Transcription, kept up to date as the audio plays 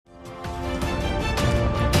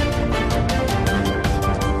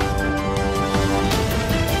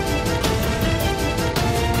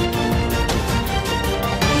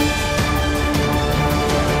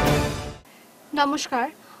নমস্কার,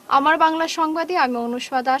 আমার বাংলা সংবাদে আমি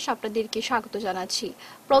অনুষ্কা দাস আপনাদেরকে স্বাগত জানাচ্ছি।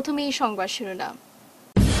 প্রথমেই সংবাদ শিরোনাম।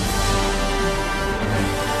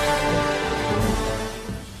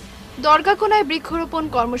 দরগাকোনায় বৃক্ষরোপণ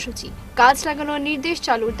কর্মসূচি, গাছ লাগানোর নির্দেশ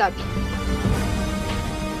চালুর দাবি।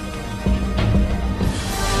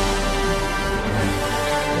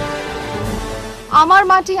 আমার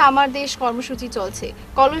মাটি আমার দেশ কর্মসূচি চলছে,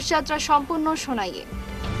 কলস যাত্রা সম্পূর্ণ সোনাইয়ে।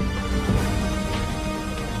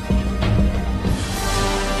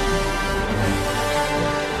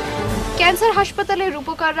 ক্যান্সার হাসপাতালের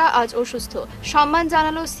রূপকাররা আজ অসুস্থ, সম্মান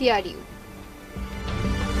জানালো সিআরইউ।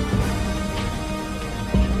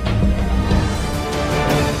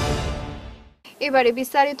 এবারে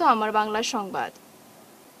বিস্তারিত আমার বাংলা সংবাদ।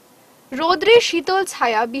 রোদ্রের শীতল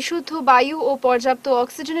ছায়া, বিশুদ্ধ বায়ু ও পর্যাপ্ত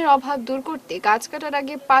অক্সিজেনের অভাব দূর করতে গাছ কাটার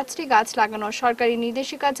আগে 5টি গাছ লাগানোর সরকারি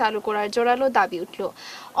নির্দেশিকা চালু করার জোরালো দাবি উঠল।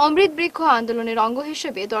 অমৃত বৃক্ষ আন্দোলনের অঙ্গ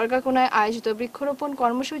হিসেবে দরগাকোনায় আয়োজিত বৃক্ষরোপণ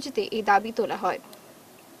কর্মসূচিতে এই দাবি তোলা হয়।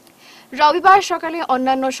 রবিবার সকালে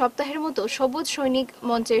অন্যান্য সপ্তাহের মতো সবুজ সৈনিক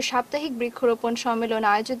মঞ্চের সাপ্তাহিক বৃক্ষরোপণ সম্মেলন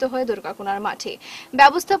আয়োজিত হয় দরগাকোনার মাঠে।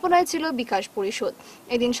 ব্যবস্থাপনায় ছিল বিকাশ পরিষদ।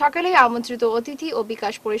 এদিন সকালে আমন্ত্রিত অতিথি ও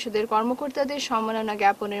বিকাশ পরিষদের কর্মকর্তাদের সম্মাননা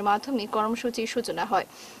জ্ঞাপনের মাধ্যমে কর্মসূচির সূচনা হয়।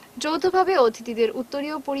 যৌথভাবে অতিথিদের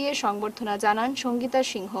উত্তরীয় পড়িয়ে সংবর্ধনা জানান সঙ্গীতা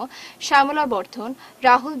সিংহ, শ্যামলা বর্ধন,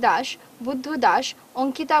 রাহুল দাস, বুদ্ধ দাস,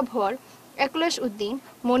 অঙ্কিতা ভর, একলাশ উদ্দিন,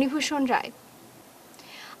 মণিভূষণ রায়।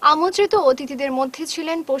 আমন্ত্রিত অতিথিদের মধ্যে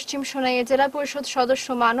ছিলেন পশ্চিম সোনাইয়ের জেলা পরিষদ সদস্য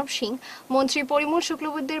মানব সিং, মন্ত্রী পরিমল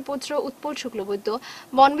শুক্লবৈদ্যের পুত্র উৎপল শুক্লবৈদ্য,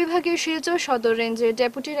 বন বিভাগের শিলচর সদর রেঞ্জের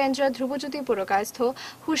deputy ranger Dhrubajyoti Purkayastha,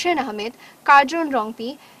 Hussain Ahmed, Curzon রংপি,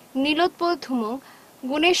 নীলোৎপল ধুমুং,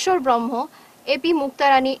 গুণেশ্বর ব্রহ্ম, এপি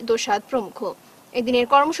মুক্তারানী দোসাদ প্রমুখ। এদিনের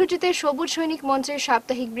কর্মসূচিতে সবুজ সৈনিক মঞ্চের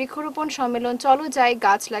সাপ্তাহিক বৃক্ষরোপণ সম্মেলন চলো যায়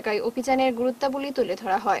গাছ লাগাই অভিযানের গুরুত্বাবলী তুলে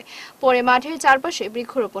ধরা হয়। পরে মাঠের চারপাশে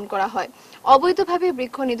বৃক্ষরোপণ করা হয়। অবৈধভাবে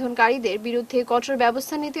বৃক্ষ নিধনকারীদের বিরুদ্ধে কঠোর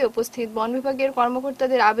ব্যবস্থা নিতে উপস্থিত বন বিভাগের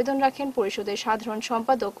কর্মকর্তাদের আবেদন রাখেন পরিষদের সাধারণ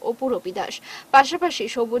সম্পাদক অপু রবি দাস। পাশাপাশি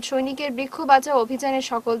সবুজ সৈনিকের বৃক্ষ বাঁচাও অভিযানে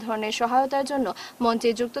সকল ধরনের সহায়তার জন্য মঞ্চে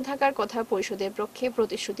যুক্ত থাকার কথা পরিষদের পক্ষে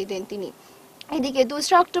প্রতিশ্রুতি দেন তিনি। এদিকে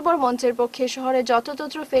 2 অক্টোবর মঞ্চের পক্ষে শহরে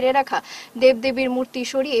যত্রতত্র ফেলে রাখা দেবদেবীর মূর্তি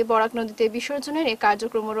সরিয়ে বরাক নদীতে বিসর্জনের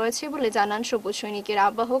কার্যক্রম রয়েছে বলে জানান সবুজ সৈনিকের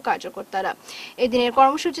আহ্বায়ক কার্যকর্তারা। এদিনের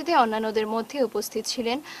কর্মসূচিতে অন্যান্যদের মধ্যে উপস্থিত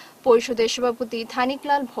ছিলেন পরিষদের সভাপতি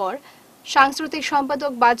থানিকলাল ভর, সাংস্কৃতিক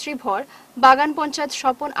সম্পাদক বাজরি ভর, বাগান পঞ্চায়েত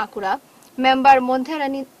স্বপন আকুরা, মেম্বার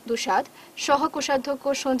মন্ধারানী দুসাদ, সহ কোষাধ্যক্ষ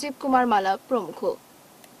সঞ্জীব কুমার মালা প্রমুখ।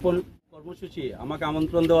 কর্মসূচি আমাকে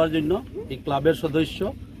আমন্ত্রণ দেওয়ার জন্য এই ক্লাবের সদস্য,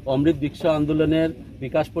 অমৃত বৃক্ষ আন্দোলনের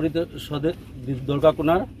বিকাশ পরিষদের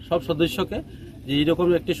দরগাকোনার সব সদস্যকে যে এইরকম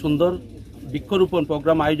একটি সুন্দর বৃক্ষরোপণ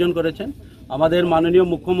প্রোগ্রাম আয়োজন করেছেন। আমাদের মাননীয়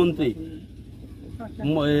মুখ্যমন্ত্রী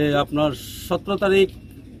আপনার 17 তারিখ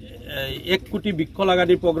 1 কোটি বৃক্ষ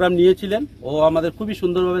লাগানোর প্রোগ্রাম নিয়েছিলেন ও আমাদের খুবই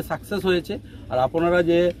সুন্দরভাবে সাকসেস হয়েছে। আর আপনারা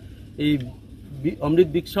যে এই অমৃত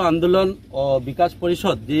বৃক্ষ আন্দোলন ও বিকাশ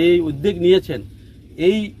পরিষদ যে উদ্যোগ নিয়েছেন,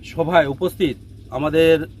 এই সভায় উপস্থিত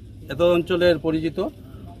আমাদের এত অঞ্চলের পরিচিত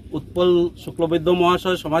উৎপল শুক্লবৈদ্য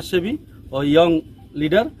মহাশয়, সমাজসেবী ও ইয়ং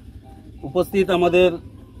লিডার, উপস্থিত আমাদের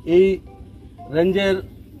এই রেঞ্জের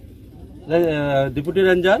ডেপুটি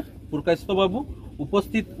রেঞ্জার পুরকায়স্থবাবু,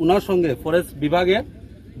 উপস্থিত ওনার সঙ্গে ফরেস্ট বিভাগের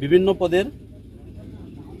বিভিন্ন পদের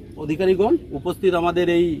অধিকারীগণ, উপস্থিত আমাদের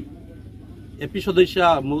এই এপি সদস্যা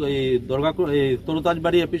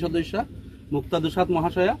তরুতাজবাড়ি এপি সদস্যা মুক্তা দুসাদ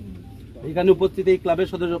মহাশয়া, এখানে উপস্থিত এই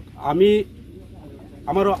ক্লাবের সদস্য।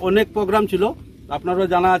 আমার অনেক প্রোগ্রাম ছিল, আপনারা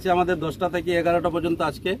জানা আছে আমাদের 10টা থেকে 11টা পর্যন্ত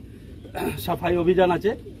আজকে সাফাই অভিযান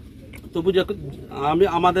আছে। তবু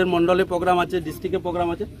আমাদের মন্ডলে প্রোগ্রাম আছে, ডিস্ট্রিক্টে প্রোগ্রাম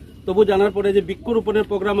আছে, তবু জানার পরে যে বৃক্ষরোপণের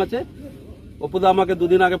প্রোগ্রাম আছে, অপুদা আমাকে 2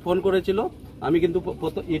 দিন আগে ফোন করেছিল। আমি কিন্তু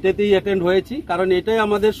এটাতেই অ্যাটেন্ড হয়েছি, কারণ এটাই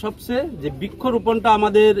আমাদের সবচেয়ে যে বৃক্ষরোপণটা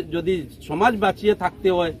আমাদের যদি সমাজ বাঁচিয়ে থাকতে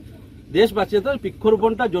হয়, দেশ বাঁচিয়ে থাকতে,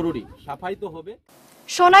 বৃক্ষরোপণটা জরুরি। সাফাই তো হবে।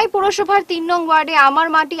 সোনাই পৌরসভার 3 নং ওয়ার্ডে আমার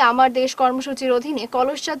মাটি আমার দেশ কর্মসূচির অধীনে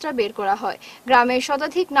কলস যাত্রা বের করা হয়। গ্রামের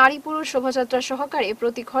শতাধিক নারী পুরুষ শোভাযাত্রা সহকারে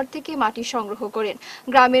প্রতি ঘর থেকে মাটি সংগ্রহ করেন।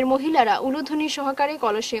 গ্রামের মহিলারা উলুধ্বনি সহকারে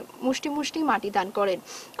কলসে মুষ্টি মুষ্টি মাটি দান করেন।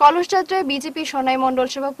 কলস যাত্রায় বিজেপি সোনাই মণ্ডল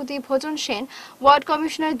সভাপতি ভোজন সেন, ওয়ার্ড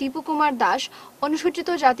কমিশনার দীপু কুমার দাস, অনুসূচিত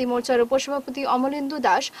জাতি মোর্চার উপসভাপতি অমলেন্দু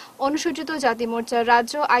দাস, অনুসূচিত জাতি মোর্চার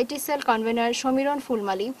রাজ্য IT cell convener Samiran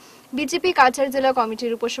ফুলমালী, BJP Cachar জেলা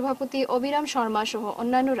কমিটির উপসভাপতি অবিরাম শর্মা সহ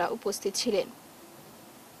অন্যান্যরা উপস্থিত ছিলেন।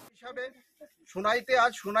 সোনাইতে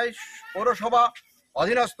আজ সোনাই পৌরসভা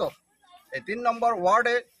অধীনস্থ এই 3 নম্বর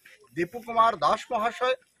ওয়ার্ডে দীপু কুমার দাস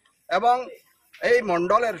মহাশয় এবং এই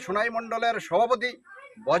মণ্ডলের সোনাই মণ্ডলের সভাপতি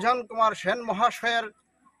ভজন কুমার সেন মহাশয়ের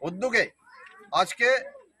উদ্যোগে আজকে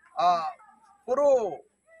পুরো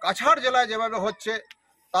কাছাড় জেলায় যেভাবে হচ্ছে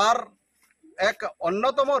তার এক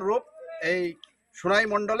অন্যতম রূপ এই সুনাই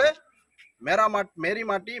মণ্ডলে মেরি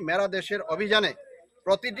মাটি মেরা দেশের অভিযানে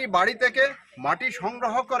প্রতিটি বাড়ি থেকে মাটি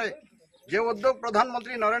সংগ্রহ করে যে উদ্যোগ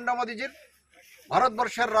প্রধানমন্ত্রী নরেন্দ্র মোদীজির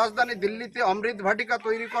ভারতবর্ষের রাজধানী দিল্লিতে অমৃত ভাটিকা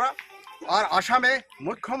তৈরি করা, আর আসামে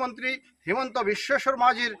মুখ্যমন্ত্রী হিমন্ত বিশ্ব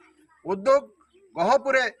শর্মাজির উদ্যোগ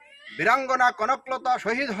গহপুরে বীরাঙ্গনা কনকলতা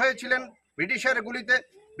শহীদ হয়েছিলেন ব্রিটিশের গুলিতে।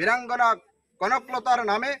 বীরাঙ্গনা কনকলতার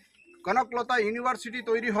নামে কনকলতা ইউনিভার্সিটি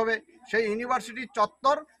তৈরি হবে, সেই ইউনিভার্সিটি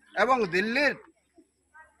চত্বর এবং দিল্লির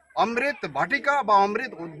অমৃত ভাটিকা বা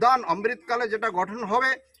অমৃত উদ্যান অমৃতকালে যেটা গঠন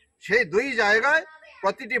হবে, সেই দুই জায়গায়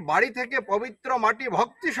প্রতিটি বাড়ি থেকে পবিত্র মাটি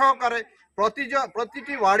ভক্তি সহকারে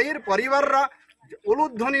প্রতিটি বাড়ির পরিবাররা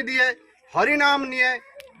উলুধ্বনি দিয়ে হরিনাম নিয়ে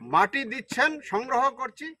মাটি দিচ্ছেন, সংগ্রহ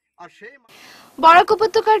করছি। আর সেই বরাক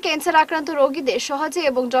উপত্যকার ক্যান্সার আক্রান্ত রোগীদের সহজে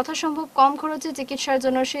এবং যথাসম্ভব কম খরচে চিকিৎসার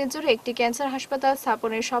জন্য শিলচরে একটি ক্যান্সার হাসপাতাল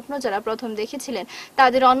স্থাপনের স্বপ্ন যারা প্রথম দেখেছিলেন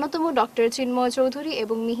তাদের অন্যতম ডক্টর চিন্ময় চৌধুরী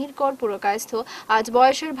এবং মিহির কর পুরকায়স্থ আজ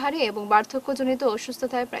বয়সের ভারে এবং বার্ধক্যজনিত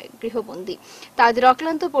অসুস্থতায় প্রায় গৃহবন্দী। তাদের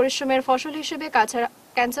অক্লান্ত পরিশ্রমের ফসল হিসেবে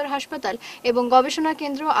ক্যান্সার হাসপাতাল এবং গবেষণা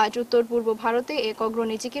কেন্দ্র আজ উত্তর পূর্ব ভারতে এক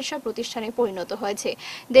অগ্রণী চিকিৎসা প্রতিষ্ঠানে পরিণত হয়েছে।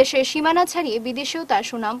 দেশের সীমানা ছাড়িয়ে বিদেশেও তার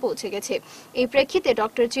সুনাম পৌঁছে গেছে। এই প্রেক্ষিতে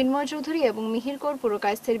ডক্টর চিন্ময় চৌধুরী এবং মিহির কর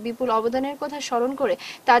পুরকায়স্থের বিপুল অবদানের কথা স্মরণ করে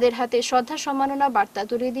তাদের হাতে শ্রদ্ধা সম্মাননা বার্তা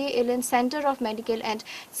তুলে দিয়ে এলেন centre of medical and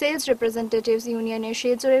sales representatives ইউনিয়নের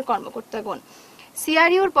শিলচরের কর্মকর্তাগণ।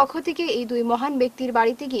 সিআরইউর পক্ষ থেকে এই দুই মহান ব্যক্তির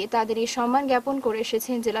বাড়িতে গিয়ে তাদের এই সম্মান জ্ঞাপন করে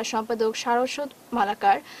এসেছেন জেলা সম্পাদক সারস্বত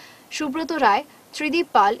মালাকার, সুব্রত রায়, ত্রিদীপ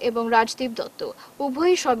পাল এবং রাজদীপ দত্ত।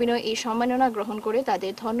 উভয়ই সবিনয় এই সম্মাননা গ্রহণ করে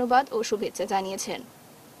তাদের ধন্যবাদ ও শুভেচ্ছা জানিয়েছেন।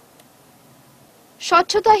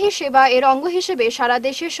 স্বচ্ছতা হি সেবা এর অঙ্গ হিসেবে সারা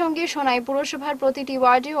দেশের সঙ্গে সোনাই পুরসভার প্রতিটি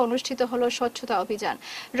ওয়ার্ডে অনুষ্ঠিত হল স্বচ্ছতা অভিযান।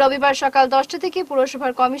 রবিবার সকাল 10টা থেকে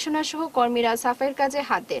পুরসভার কমিশনার সহ কর্মীরা সাফাইয়ের কাজে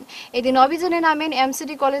হাত দেন। এদিন অভিযানে নামেন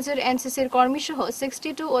এমসিডি কলেজের এনসিসির কর্মী সহ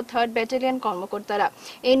 62 ও 3rd ব্যাটালিয়ন কর্মকর্তারা।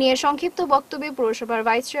 এ নিয়ে সংক্ষিপ্ত বক্তব্যে পুরসভার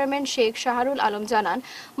ভাইস চেয়ারম্যান শেখ শাহরুল আলম জানান,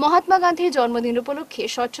 মহাত্মা গান্ধীর জন্মদিন উপলক্ষে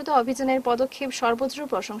স্বচ্ছতা অভিযানের পদক্ষেপ সর্বত্র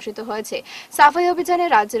প্রশংসিত হয়েছে। সাফাই অভিযানে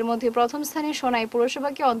রাজ্যের মধ্যে প্রথম স্থানে সোনাই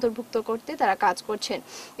পুরসভাকে অন্তর্ভুক্ত করতে তারা কাজ করছেন।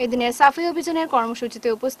 এদিনের সাফাই অভিযানের কর্মসূচিতে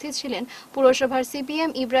উপস্থিত ছিলেন পুরসভার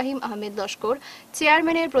সিপিএম ইব্রাহিম আহমেদ লস্কর,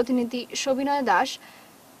 চেয়ারম্যানের প্রতিনিধি সবিনয় দাস,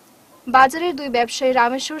 বাজারের দুই ব্যবসায়ী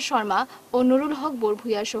রামেশ্বর শর্মা ও নুরুল হক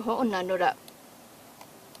বরভুইয়া সহ অন্যান্যরা।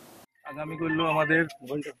 আগামী করল আমাদের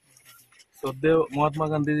শ্রদ্ধেয় মহাত্মা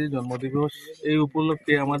গান্ধীজির জন্মদিবস। এই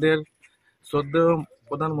উপলক্ষে আমাদের শ্রদ্ধেয়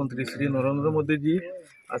প্রধানমন্ত্রী শ্রী নরেন্দ্র মোদীজি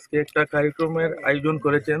আজকে একটা কার্যক্রমের আয়োজন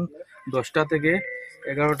করেছেন 10টা থেকে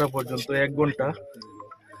 11টা পর্যন্ত 1 ঘন্টা।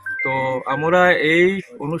 তো আমরা এই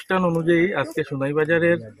অনুষ্ঠান অনুযায়ী আজকে সোনাই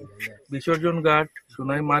বাজারের বিসর্জন ঘাট,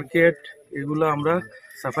 সোনাই মার্কেট এগুলো আমরা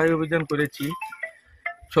সাফাই অভিযান করেছি।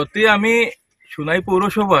 সত্যি আমি সোনাই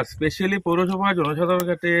পৌরসভা স্পেশালি পৌরসভা জনসাধারণের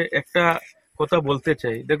কাছে একটা কথা বলতে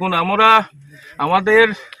চাই। দেখুন, আমরা আমাদের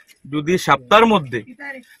যদি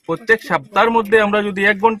প্রত্যেক সপ্তাহের মধ্যে আমরা যদি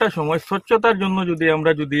 1 ঘন্টা সময় স্বচ্ছতার জন্য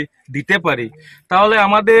আমরা যদি দিতে পারি, তাহলে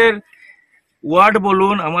আমাদের ওয়ার্ড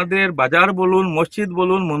বলুন, আমাদের বাজার বলুন, মসজিদ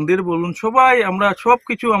বলুন, মন্দির বলুন, সবাই আমরা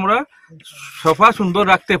সবকিছু আমরা সাফা সুন্দর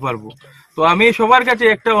রাখতে পারবো। তো আমি সবার কাছে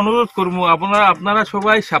একটা অনুরোধ করবো, আপনারা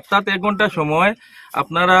সবাই সপ্তাহে 1 ঘন্টা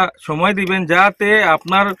আপনারা সময় দিবেন, যাতে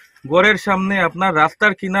আপনার ঘরের সামনে, আপনার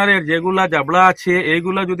রাস্তার কিনারের যেগুলা জাবড়া আছে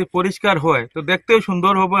এইগুলা যদি পরিষ্কার হয় তো দেখতেও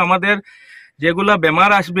সুন্দর হবে, আমাদের যেগুলা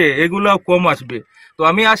বেমার আসবে এগুলাও কম আসবে। তো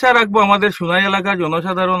আমি আশা রাখবো আমাদের সোনাই এলাকার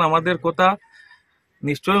জনসাধারণ আমাদের কথা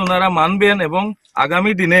নিশ্চয়ই ওনারা মানবেন এবং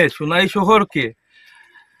আগামী দিনে সোনাই শহরকে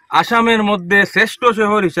আসামের মধ্যে শ্রেষ্ঠ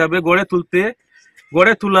শহর হিসাবে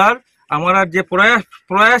গড়ে তোলার আমরা যে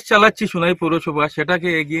প্রয়াস চালাচ্ছি সোনাই পৌরসভা, সেটাকে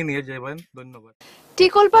এগিয়ে নিয়ে যাবেন। ধন্যবাদ।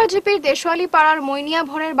 টিকলপাড় জিপির দেশওয়ালি পাড়ার মইনিয়া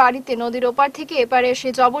ভরের বাড়িতে নদীর ওপার থেকে এপারে এসে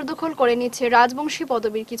জবরদখল করে নিচ্ছে রাজবংশী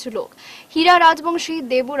পদবীর কিছু লোক। হীরা রাজবংশী,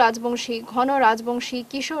 দেবু রাজবংশী, ঘন রাজবংশী,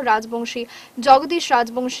 কিশোর রাজবংশী, জগদীশ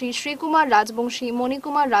রাজবংশী, শ্রীকুমার রাজবংশী,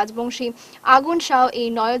 মণিকুমার রাজবংশী, আগুন শাহ এই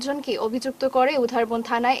 9 জনকে অভিযুক্ত করে উধারবন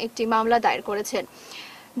থানায় একটি মামলা দায়ের করেছেন।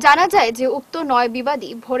 জানা যায় যে উক্ত 9 বিবাদী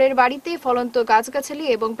ভোরের বাড়িতে ফলন্ত গাছগাছালি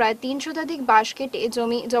এবং প্রায় 3 শতাধিক বাঁশ কেটে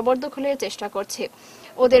জমি জবরদখলের চেষ্টা করছে।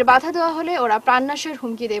 ওদের বাধা দেওয়া হলে ওরা প্রাণনাশের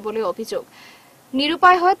হুমকি দেয় বলে অভিযোগ।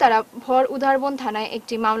 নিরুপায় হয় তারা ভর উধারবন থানায়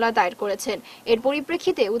একটি মামলা দায়ের করেছেন। এর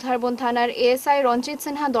পরিপ্রেক্ষিতে উধারবন থানার এএসআই রঞ্জিত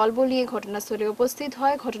সিনহা দলবল নিয়ে ঘটনাস্থলে উপস্থিত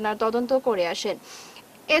হয় ঘটনার তদন্ত করে আসেন।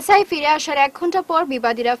 এসআই ফিরে আসার 1 ঘন্টা পর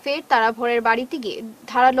বিবাদীরা ফের তারা ভোরের বাড়িতে গিয়ে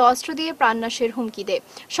ধারালো অস্ত্র দিয়ে প্রাণনাশের হুমকি দেয়।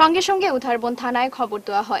 সঙ্গে সঙ্গে উধারবন থানায় খবর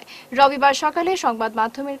দেওয়া হয়। রবিবার সকালে সংবাদ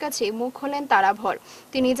মাধ্যমের কাছে মুখ খোলেন তারা ভর।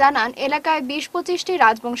 তিনি জানান, এলাকায় 20-25টি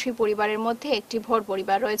রাজবংশী পরিবারের মধ্যে একটি ভর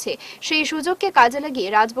পরিবার রয়েছে। সেই সুযোগকে কাজে লাগিয়ে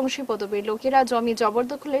রাজবংশী পদবীর লোকেরা জমি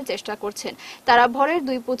জবরদখলের চেষ্টা করছেন। তারা ভরের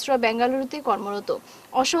 2 পুত্র বেঙ্গালুরুতে কর্মরত।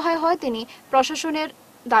 অসহায় হয় তিনি প্রশাসনের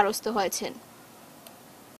দ্বারস্থ হয়েছেন।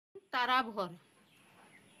 তারা ভর,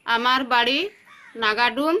 আমার বাড়ি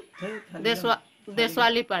নাগাডুম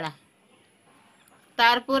দেশওয়ালি পাড়া।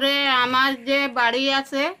 তারপরে আমার যে বাড়ি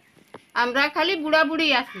আছে, আমরা খালি বুড়া বুড়ি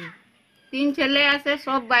আছি, 3 ছেলে আছে,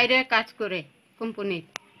 সব বাইরে কাজ করে কোম্পানির,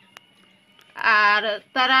 আর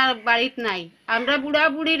তারা বাড়িতে নাই। আমরা বুড়া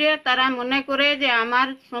বুড়িরে তারা মনে করে যে আমার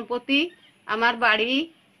সম্পত্তি আমার বাড়ি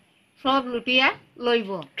সব লুটিয়া লইব।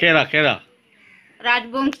 কেরা কেরা?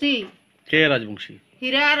 রাজবংশী। কে রাজবংশী?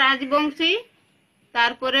 হীরা রাজবংশী,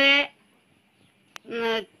 তারপরে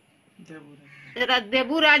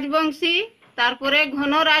দেবু রাজবংশী, তারপরে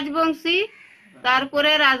ঘন রাজবংশী,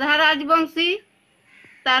 তারপরে রাধা রাজবংশী,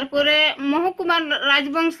 তারপরে মহকুমার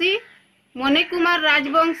রাজবংশী, মণিকুমার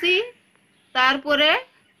রাজবংশী, তারপরে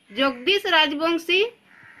জগদীশ রাজবংশী,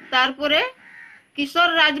 তারপরে কিশোর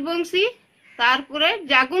রাজবংশী, তারপরে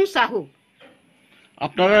জাগুন সাহু।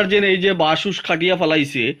 আপনারা যে এই যে বাসুস খাটিয়া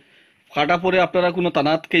ফেলাইছে, কাটা পরে আপনারা কোনো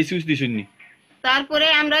তানাত কেসুস দিছেননি? তারপরে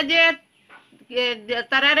আমরা যে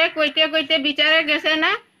তারারে কইতে কইতে বিচারে গেছে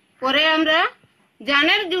না, পরে আমরা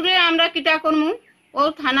জানের জুড়ে আমরা কিটা করমু, ও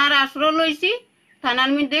থানার আশ্রয় লইছি,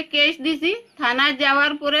 থানার মধ্যে কেস দিছি। থানা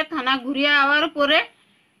যাওয়ার পরে, থানা ঘুরিয়া আওয়ার পরে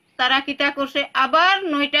তারা কিটা করছে, আবার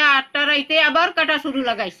 9টা 8টা রাইতে আবার কাটা শুরু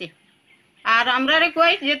লাগাইছে। আর আমরা রে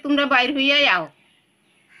কই যে তোমরা বাইর হইয়া যাও।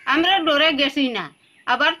 আমরা ডরে গেছি না,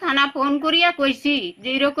 আবার থানা ফোন করিয়া কইছি যে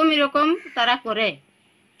এরকম এরকম তারা করে।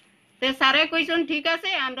 স্যারে কইছেন ঠিক আছে,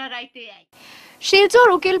 আমরা রাইতে আই। শিলচর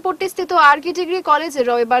উকিলপট্টিস্থিত আরকি ডিগ্রি কলেজে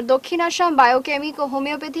রবিবার দক্ষিণ আসাম বায়োকেমিক ও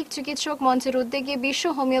হোমিওপ্যাথিক চিকিৎসক মঞ্চের উদ্যোগে বিশ্ব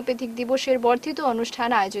হোমিওপ্যাথিক দিবসের বর্ধিত অনুষ্ঠান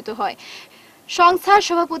আয়োজিত হয়। সংস্থার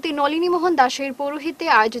সভাপতি নলিনী মোহন দাসের পৌরোহিত্যে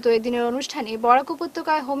আয়োজিত এদিনের অনুষ্ঠানে বরাক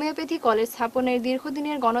উপত্যকায় হোমিওপ্যাথি কলেজ স্থাপনের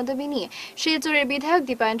দীর্ঘদিনের গণদাবি নিয়ে শিলচরের বিধায়ক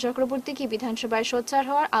দীপায়ন চক্রবর্তীকে বিধানসভায় সোচ্চার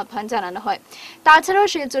হওয়ার আহ্বান জানানো হয়। তাছাড়াও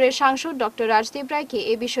শিলচরের সাংসদ ডক্টর রাজদীপ রায়কে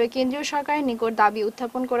এ বিষয়ে কেন্দ্রীয় সরকারের নিকট দাবি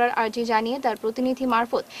উত্থাপন করার আর্জি জানিয়ে তার প্রতিনিধি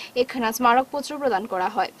মারফত একখানা স্মারকপত্র প্রদান করা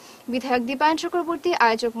হয়। বিধায়ক দীপায়ন চক্রবর্তী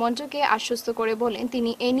আয়োজক মঞ্চকে আশ্বস্ত করে বলেন,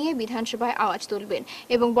 তিনি এ নিয়ে বিধানসভায় আওয়াজ তুলবেন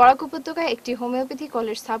এবং বরাক উপত্যকায় একটি হোমিওপ্যাথি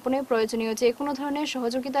কলেজ স্থাপনের প্রয়োজনীয় যে কোনো ধরনের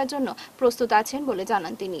সহযোগিতার জন্য প্রস্তুত আছেন বলে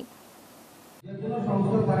জানান তিনি।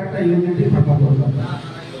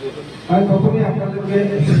 প্রথমে আপনাদেরকে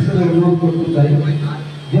অনুরোধ করতে চাই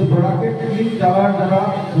যে প্রোডাক্টের টিম যারা যারা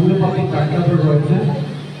হোমিওপ্যাথিক ডাক্তার রয়েছে,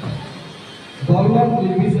 দলমত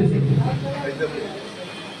নির্বিশেষে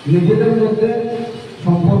নিজেদের মধ্যে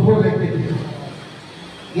সম্পর্ক রেখে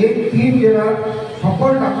এই টিম যারা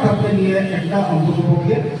সকল ডাক্তারকে নিয়ে একটা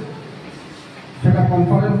অন্ততপক্ষে, সেটা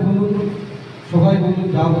কনফারেন্স বলুন, সবাই বলুন,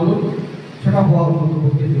 যা বলুন, সেটা হওয়া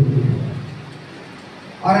অন্ততপক্ষে জরুরি।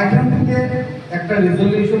 আর এখান থেকে একটা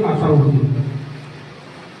রেজলিউশন আসা উচিত।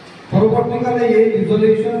 পরবর্তীকালে এই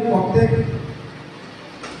রেজলিউশন প্রত্যেক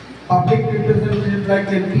public representative like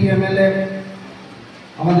MP, MLA,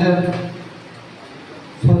 আমাদের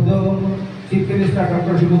শ্রদ্ধেয় chief minister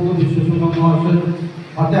doctor Himanta Biswa Sarma মহাশয়ের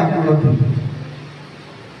হাতে আপনারা দিন।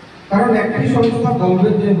 কারণ একটি সংস্থা বলবে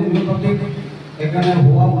যে হোমিওপ্যাথিক এখানে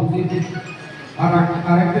হওয়া উচিত, আর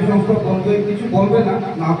আরেকটি সংস্থা বলবে কিছু বলবে না,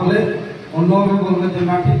 না বলে অন্যভাবে বলবে যে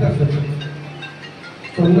না ঠিক আছে,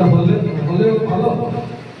 তোমরা হলেও ভালো,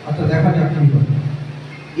 আচ্ছা দেখা যাক কি হবে।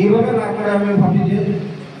 এইভাবে না করে আমি ভাবি যে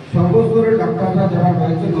সর্বস্তরের ডাক্তাররা যারা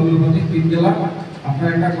রয়েছে হোমিওপ্যাথিক 3 জেলা,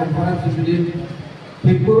 আপনারা একটা কনফারেন্স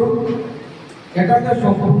ঠিক করুন। এটাকে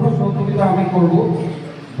সম্পূর্ণ সহযোগিতা আমি করবো,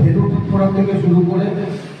 ভেন্যু ঠিক করা থেকে শুরু করে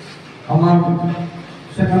আমার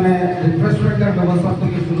সেখানে রিফ্রেশমেন্টের ব্যবস্থা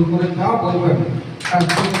থেকে শুরু করে যা বলবেন।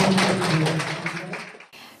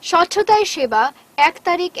 স্বচ্ছতায় সেবা 1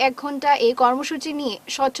 তারিখ 1 ঘন্টা এই কর্মসূচি নিয়ে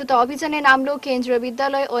স্বচ্ছতা অভিযানে নামল কেন্দ্রীয়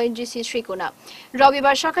বিদ্যালয় ওএনজিসি শ্রীকোনা।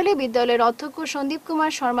 রবিবার সকালে বিদ্যালয়ের অধ্যক্ষ সন্দীপ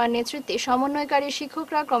কুমার শর্মার নেতৃত্বে সমন্বয়কারী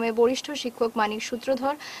শিক্ষকরা ক্রমে বরিষ্ঠ শিক্ষক মানিক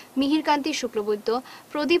সূত্রধর, মিহিরকান্তি শুক্লবৈদ্য,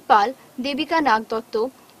 প্রদীপ পাল, দেবিকা নাগ দত্ত,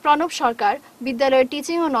 প্রণব সরকার, বিদ্যালয়ের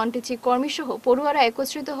টিচিং ও নন টিচিং কর্মী সহ পড়ুয়ারা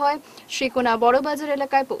একত্রিত হয় শ্রীকোনা বড়বাজার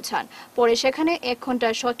এলাকায় পৌঁছান। পরে সেখানে 1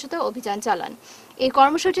 ঘন্টার স্বচ্ছতা অভিযান চালান। এই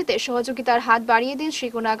কর্মসূচিতে সহযোগিতার হাত বাড়িয়ে দেন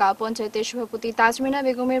শ্রীকোনা গাঁও পঞ্চায়েতের সভাপতি তাজমিনা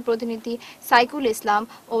বেগমের প্রতিনিধি সাইকুল ইসলাম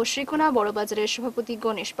ও শ্রীকোনা বড়বাজারের সভাপতি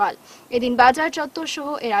গণেশ পাল। এদিন বাজার চত্বর সহ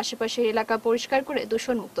এর আশেপাশের এলাকা পরিষ্কার করে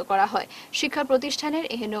দূষণমুক্ত করা হয়। শিক্ষা প্রতিষ্ঠানের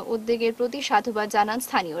এহেন উদ্যোগের প্রতি সাধুবাদ জানান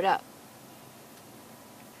স্থানীয়রা।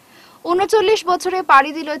 ৩৯ বছরে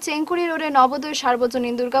পাড়ি দিল চেঙ্কুরি রোডে নবোদয়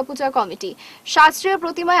সার্বজনীন দুর্গাপূজা কমিটি। শাস্ত্রীয়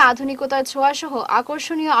প্রতিমায় আধুনিকতার ছোঁয়াসহ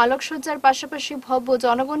আকর্ষণীয় আলোকসজ্জার পাশাপাশি ভব্য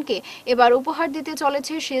জনগণকে এবার উপহার দিতে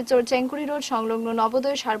চলেছে শিলচর চেঙ্কুরি রোড সংলগ্ন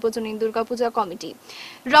নবোদয় সার্বজনীন দুর্গাপূজা কমিটি।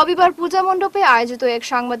 রবিবার পূজা মণ্ডপে আয়োজিত এক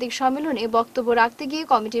সাংবাদিক সম্মেলনে বক্তব্য রাখতে গিয়ে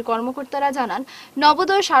কমিটির কর্মকর্তারা জানান,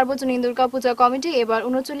 নবোদয় সার্বজনীন দুর্গাপূজা কমিটি এবার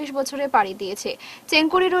 ৩৯ বছরে পাড়ি দিয়েছে।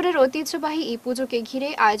 চেঙ্কুরি রোডের ঐতিহ্যবাহী এই পুজোকে ঘিরে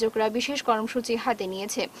আয়োজকরা বিশেষ কর্মসূচি হাতে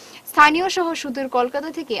নিয়েছে। স্থানীয় সহ সুদূর কলকাতা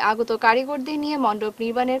থেকে আগত কারিগরদের নিয়ে মণ্ডপ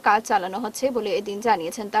নির্মাণের কাজ চালানো হচ্ছে বলে এদিন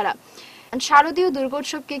জানিয়েছেন তারা। শারদীয়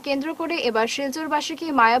দুর্গোৎসবকে কেন্দ্র করে এবার শিলচরবাসীকে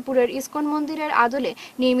মায়াপুরের ইস্কন মন্দিরের আদলে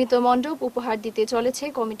নির্মিত মণ্ডপ উপহার দিতে চলেছে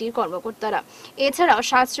কমিটির কর্মকর্তারা। এছাড়াও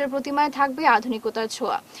শাস্ত্রের প্রতিমায় থাকবে আধুনিকতার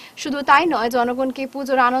ছোঁয়া। শুধু তাই নয়, জনগণকে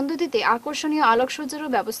পুজোর আনন্দ দিতে আকর্ষণীয়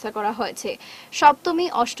আলোকসজ্জারও ব্যবস্থা করা হয়েছে। সপ্তমী,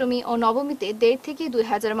 অষ্টমী ও নবমীতে ১,৫০০ থেকে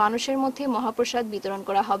 ২,০০০ মানুষের মধ্যে মহাপ্রসাদ বিতরণ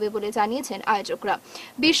করা হবে বলে জানিয়েছেন আয়োজকরা।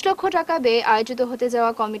 ২০ লক্ষ টাকা ব্যয়ে আয়োজিত হতে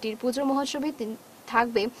যাওয়া কমিটির পুজো মহোৎসবে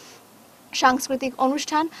থাকবে সাংস্কৃতিক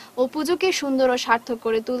অনুষ্ঠান ও পুজোকে সুন্দর ও সার্থক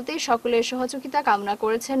করে তুলতে সকলের সহযোগিতা কামনা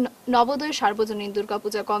করেছেন নবোদয় সার্বজনীন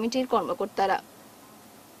দুর্গাপূজা কমিটির কর্মকর্তারা।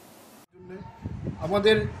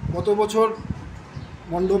 আমাদের গত বছর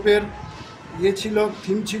মণ্ডপের ছিল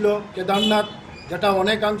থিম ছিল কেদারনাথ, যেটা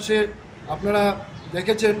অনেকাংশে আপনারা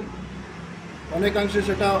দেখেছেন, অনেকাংশে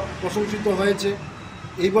সেটা প্রশংসিত হয়েছে।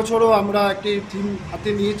 এই বছরও আমরা একটি থিম হাতে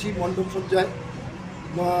নিয়েছি মণ্ডপ সজ্জায়।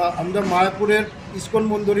 আমরা মায়াপুরের ইস্কন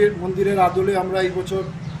মন্দিরের আদলে আমরা এই বছর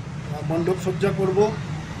মণ্ডপ সজ্জা করব।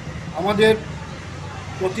 আমাদের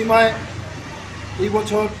প্রতিমায় এই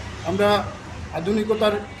বছর আমরা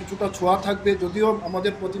আধুনিকতার কিছুটা ছোঁয়া থাকবে, যদিও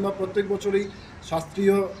আমাদের প্রতিমা প্রত্যেক বছরই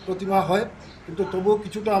শাস্ত্রীয় প্রতিমা হয়, কিন্তু তবুও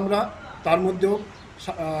কিছুটা আমরা তার মধ্যেও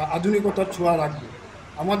আধুনিকতার ছোঁয়া রাখব।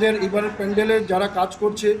 আমাদের এবারের প্যান্ডেলে যারা কাজ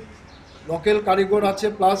করছে লোকাল কারিগর আছে,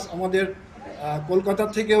 প্লাস আমাদের কলকাতা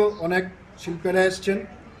থেকেও অনেক শিল্পীরা এসছেন,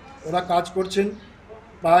 ওরা কাজ করছেন।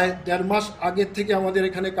 প্রায় ১.৫ মাস আগের থেকে আমাদের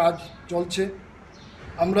এখানে কাজ চলছে।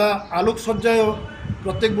 আমরা আলোকসজ্জায়ও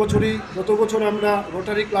প্রত্যেক বছরই, গত বছর আমরা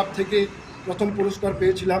রোটারি ক্লাব থেকে প্রথম পুরস্কার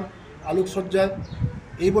পেয়েছিলাম আলোকসজ্জায়।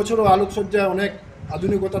 এই বছরও আলোকসজ্জায় অনেক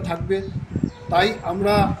আধুনিকতা থাকবে। তাই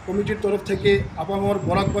আমরা কমিটির তরফ থেকে আপামর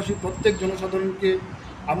বরাকবাসী প্রত্যেক জনসাধারণকে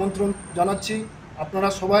আমন্ত্রণ জানাচ্ছি, আপনারা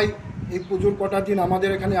সবাই এই পুজোর কটা দিন আমাদের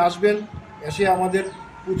এখানে আসবেন, এসে আমাদের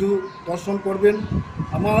পুজো দর্শন করবেন।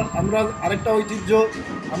 আমরা আরেকটা ঐতিহ্য,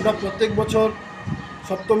 আমরা প্রত্যেক বছর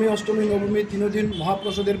সপ্তমী, অষ্টমী, নবমী ৩ দিন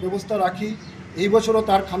মহাপ্রসাদের ব্যবস্থা রাখি। এই বছরও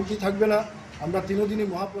তার খামতি থাকবে না, আমরা ৩ দিনই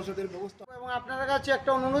মহাপ্রসাদের ব্যবস্থা। এবং আপনাদের কাছে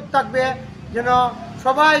একটা অনুরোধ থাকবে যেন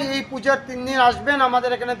সবাই এই পুজোর ৩ দিন আসবেন,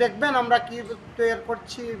 আমাদের এখানে দেখবেন আমরা কি তৈরি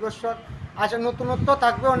করছি এই বছর। আচ্ছা, নতুনত্ব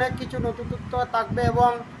থাকবে, অনেক কিছু নতুনত্ব থাকবে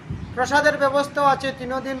এবং প্রসাদের ব্যবস্থাও আছে।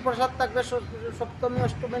 ৩ দিন প্রসাদ থাকবে, সপ্তমী,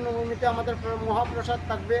 অষ্টমী, নবমীতে আমাদের মহাপ্রসাদ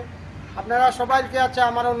থাকবে। আপনারা সবাইকে আছে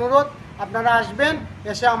আমার অনুরোধ, আপনারা আসবেন,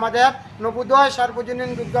 এসে আমাদের নবোদয়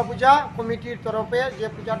সার্বজনীন দুর্গাপূজা কমিটির তরফে যে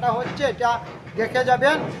পূজাটা হচ্ছে এটা দেখে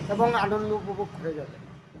যাবেন এবং আনন্দ উপভোগ করে যাবেন।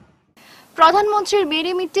 প্রধানমন্ত্রীর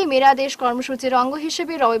মেরে মিট্টি মেরা দেশ কর্মসূচির অঙ্গ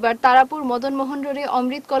হিসেবে রবিবার তারাপুর মদনমোহন রোডে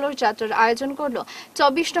অমৃত কলস যাত্রার আয়োজন করল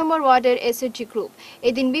 ২৪ নম্বর ওয়ার্ডের এসএসজি গ্রুপ।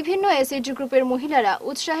 এদিন বিভিন্ন এসএসজি গ্রুপের মহিলারা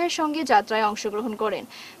উৎসাহের সঙ্গে যাত্রায় অংশগ্রহণ করেন।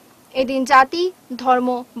 এদিন জাতি, ধর্ম,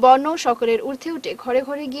 বর্ণ সকলের ঊর্ধ্বে উঠে ঘরে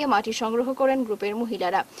ঘরে গিয়ে মাটি সংগ্রহ করেন গ্রুপের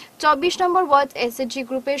মহিলারা। ২৪ নম্বর ওয়ার্ড এসএসজি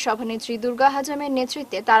গ্রুপের সভানেত্রী দুর্গা হাজামের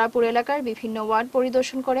নেতৃত্বে তারাপুর এলাকার বিভিন্ন ওয়ার্ড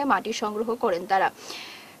পরিদর্শন করে মাটি সংগ্রহ করেন তারা।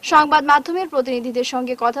 সংবাদ মাধ্যমের প্রতিনিধিদের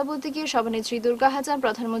সঙ্গে কথা বলতে গিয়ে সভানেত্রী দুর্গা হাজাম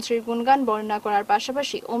প্রধানমন্ত্রীর গুণগান বর্ণনা করার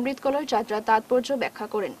পাশাপাশি অমৃত কলস যাত্রার তাৎপর্য ব্যাখ্যা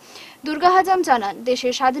করেন। দুর্গা হাজাম জানান,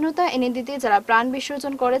 দেশের স্বাধীনতা এনে দিতে যারা প্রাণ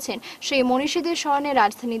বিসর্জন করেছেন সেই মনীষীদের স্মরণে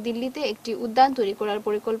রাজধানী দিল্লিতে একটি উদ্যান তৈরি করার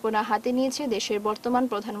পরিকল্পনা হাতে নিয়েছে দেশের বর্তমান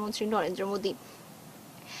প্রধানমন্ত্রী নরেন্দ্র মোদী।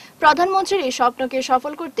 প্রধানমন্ত্রীর এই স্বপ্নকে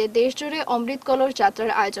সফল করতে দেশজুড়ে অমৃত কলস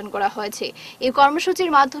যাত্রার আয়োজন করা হয়েছে। এই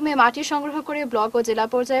কর্মসূচির মাধ্যমে মাটি সংগ্রহ করে ব্লক ও জেলা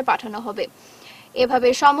পর্যায়ে পাঠানো হবে। এভাবে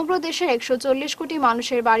সমগ্র দেশের ১৪০ কোটি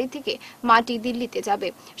মানুষের বাড়ি থেকে মাটি দিল্লিতে যাবে।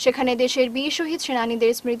 সেখানে দেশের বীর শহীদ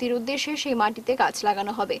সেনানীদের স্মৃতির উদ্দেশ্যে সেই মাটিতে গাছ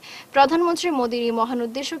লাগানো হবে। প্রধানমন্ত্রী মোদীর এই মহান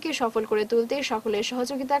উদ্দেশ্যকে সফল করে তুলতে সকলের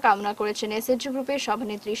সহযোগিতা কামনা করেছেন এসএসজি গ্রুপের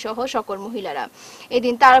সভানেত্রী সহ সকল মহিলারা।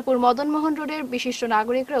 এদিন তারাপুর মদনমোহন রোডের বিশিষ্ট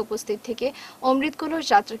নাগরিকরা উপস্থিত থেকে অমৃত কলস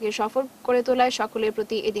যাত্রাকে সফল করে তোলায় সকলের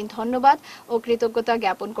প্রতি এদিন ধন্যবাদ ও কৃতজ্ঞতা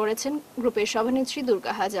জ্ঞাপন করেছেন গ্রুপের সভানেত্রী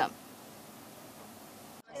দুর্গা হাজাম।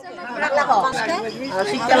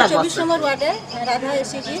 ২৪ নম্বর ওয়ার্ডে রাধা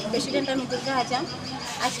এসএসজি প্রেসিডেন্ট আমি দুর্গা হাজাম।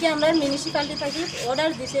 আজকে আমরা মিউনিসিপ্যালিটি থেকে অর্ডার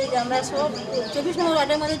দিছে যে আমরা সব ২৪ নম্বর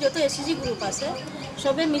ওয়ার্ডের মধ্যে যত এসএসজি গ্রুপ আছে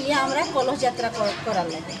সবে মিলিয়ে আমরা কলস যাত্রা করার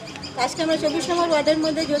লাগে। আজকে আমরা ২৪ নম্বর ওয়ার্ডের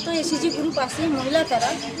মধ্যে যত এসএসজি গ্রুপ আছে মহিলা তারা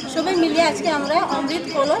সবাই মিলিয়ে আজকে আমরা অমৃত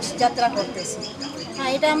কলস যাত্রা করতেছি।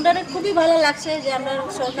 হ্যাঁ, এটা আমরা খুবই ভালো লাগছে যে আমরা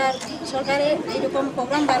সরকারে এইরকম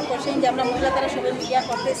প্রোগ্রাম বার করছেন যে আমরা মহিলা তারা সবাই মিডিয়া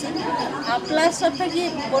করতেছি। আর প্লাস সব থেকে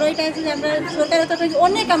বড় এটা আছে যে আমরা সরকারের তরফ থেকে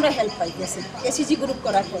অনেক আমরা হেল্প পাইতেছি এসিজি গ্রুপ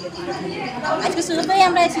করার পরে। আজকে সবাই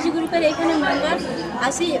আমরা এসিজি গ্রুপের এখানে মেম্বার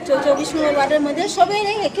আসি 24 নম্বর ওয়ার্ডের মধ্যে সবাই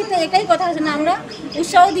এটাই কথা আছে না, আমরা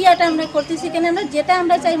উৎসাহ দিয়েটা আমরা করতেছি কেন আমরা যেটা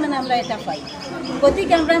আমরা চাই মানে আমরা এটা পাই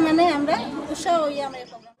গতিকে আমরা আমরা উৎসাহ হয়ে আমরা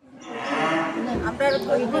আপনার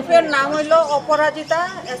গ্রুপের নাম হইল অপরাজিতা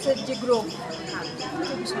এসএসজি গ্রুপ,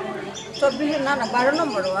 12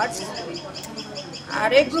 নম্বর ওয়ার্ড। আর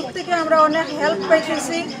এই গ্রুপ থেকে আমরা অনেক হেল্প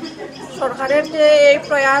পাইতেছি। সরকারের যে এই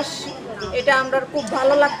প্রয়াস এটা আমরা খুব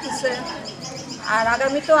ভালো লাগতেছে। আর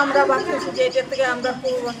আগামীতেও আমরা ভাবতেছি যে এটা থেকে আমরা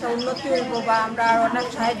খুব একটা উন্নতি হইব বা আমরা আর অনেক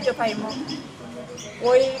সাহায্য পাইব,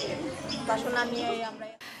 ওই বাসনা নিয়েই আমরা।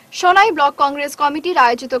 সোনাই ব্লক কংগ্রেস কমিটির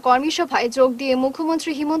আয়োজিত কর্মী সভায় যোগ দিয়ে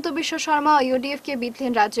মুখ্যমন্ত্রী হিমন্ত বিশ্ব শর্মা ও ইউডিএফকে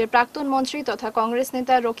বিধলেন রাজ্যের প্রাক্তন মন্ত্রী তথা কংগ্রেস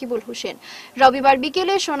নেতা রকিবুল হোসেন। রবিবার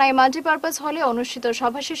বিকেলে সোনাই মাল্টিপারপাস হলে অনুষ্ঠিত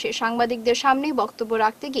সভা শেষে সাংবাদিকদের সামনে বক্তব্য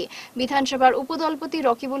রাখতে গিয়ে বিধানসভার উপদলপতি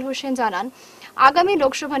রকিবুল হোসেন জানান, আগামী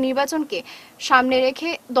লোকসভা নির্বাচনকে সামনে রেখে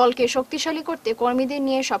দলকে শক্তিশালী করতে কর্মীদের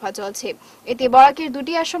নিয়ে সভা চলছে। এতে বরাকের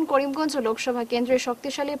 2টি আসন করিমগঞ্জ লোকসভা কেন্দ্রে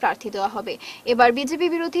শক্তিশালী প্রার্থী দেওয়া হবে। এবার বিজেপি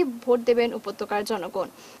বিরোধী ভোট দেবেন উপত্যকার জনগণ।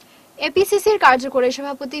 এপিসিসির কার্যকরী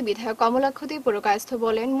সভাপতি বিধায়ক কমলাক্ষতী পুরকায়স্থ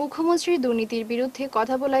বলেন, মুখ্যমন্ত্রীর দুর্নীতির বিরুদ্ধে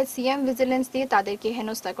কথা বলায় সিএম ভিজিলেন্স দিয়ে তাদেরকে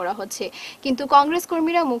হেনস্থা করা হচ্ছে, কিন্তু কংগ্রেস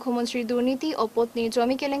কর্মীরা মুখ্যমন্ত্রীর দুর্নীতি ও পত্নীর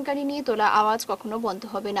জমি কেলেঙ্কারি নিয়ে তোলা আওয়াজ কখনো বন্ধ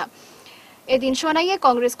হবে না। এদিন সোনাইয়ে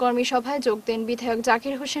কংগ্রেস কর্মী সভায় যোগ দেন বিধায়ক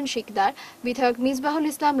জাকির হোসেন শিকদার, বিধায়ক মিসবাহুল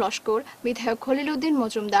ইসলাম লস্কর, বিধায়ক খলিল উদ্দিন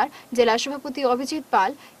মজুমদার, জেলা সভাপতি অভিজিৎ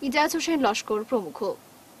পাল, ইজাজ হোসেন লস্কর প্রমুখ।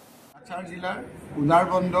 জিলার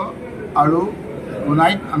উদারবন্দ আৰু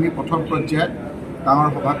সোনাইত আমি প্ৰথম পৰ্যায়ত ডাঙৰ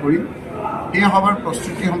সভা কৰিম। এই সভাৰ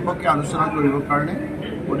প্ৰস্তুতি সম্পৰ্কে আলোচনা কৰিবৰ কাৰণে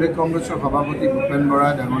প্ৰদেশ কংগ্ৰেছৰ সভাপতি ভূপেন বৰা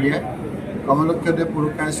ডাঙৰীয়াই কমলক্ষদেৱ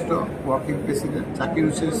পুৰকায়স্থ ৱৰ্কিং প্ৰেচিডেণ্ট জাকিৰ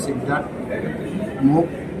হোসেন শিকদাৰ, মোক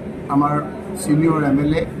আমাৰ ছিনিয়ৰ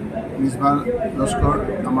MLA মিসবাহ লস্কর,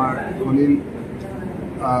 আমাৰ খলিল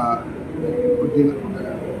উদ্দিন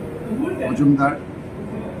মজুমদাৰ,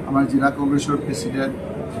 আমাৰ জিলা কংগ্ৰেছৰ প্ৰেচিডেণ্ট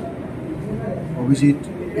অভিজিৎ,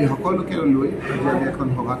 এই সকলোকে লৈ আমি এখন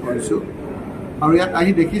সভা কৰিছোঁ। আৰু ইয়াত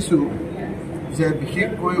আহি দেখিছোঁ যে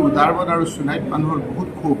বিশেষকৈ উদাৰবন আৰু সোনাইত মানুহৰ বহুত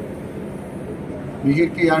ক্ষোভ,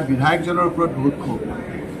 বিশেষকৈ ইয়াৰ বিধায়কজনৰ ওপৰত বহুত ক্ষোভ।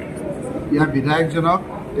 ইয়াৰ বিধায়কজনক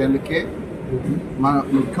তেওঁলোকে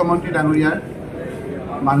মুখ্যমন্ত্ৰী ডাঙৰীয়াৰ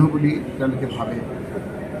মানুহ বুলি তেওঁলোকে ভাবে।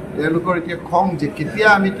 তেওঁলোকৰ এতিয়া খং যে কেতিয়া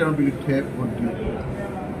আমি তেওঁৰ বিৰুদ্ধে ভোট দিওঁ।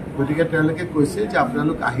 গতিকে তেওঁলোকে কৈছে যে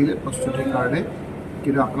আপোনালোক আহিলে প্ৰস্তুতিৰ কাৰণে,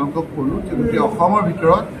 কিন্তু আপোনালোকক ক'লোঁ যে গোটেই অসমৰ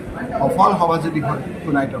ভিতৰত সফল সভা যদি হয়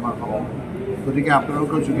সোনাইত আমাৰ হ'ব। গতিকে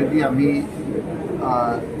আপোনালোকৰ যোগেদি আমি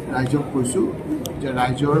ৰাইজক কৈছোঁ যে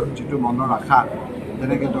ৰাইজৰ যিটো মনৰ আশা,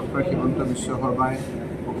 যেনেকৈ ডক্টৰ হিমন্ত বিশ্ব শৰ্মাই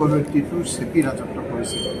সকলোৱে টিটুৰ চেপি ৰাজত্ব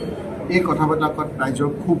কৰিছে, এই কথাবিলাকত ৰাইজৰ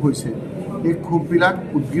ক্ষোভ হৈছে। এই ক্ষোভবিলাক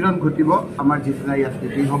উদ্গীৰণ ঘটিব আমাৰ যিদিনা ইয়াত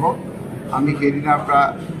মিটিং হ'ব। আমি সেইদিনাৰ পৰা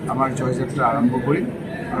আমাৰ জয়যাত্ৰা আৰম্ভ কৰিম,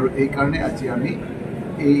 আৰু এইকাৰণে আজি আমি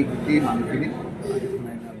এই গোটেই মানুহখিনি।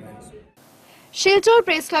 শিলচর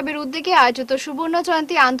প্রেস ক্লাবের উদ্যোগে আয়োজিত সুবর্ণ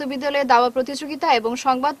জয়ন্তী আন্তঃবিদ্যালয় দাবা প্রতিযোগিতা এবং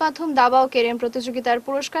সংবাদ মাধ্যম দাবা ও কেরিয়ার প্রতিযোগিতার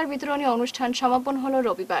পুরস্কার বিতরণী অনুষ্ঠান সমাপন হল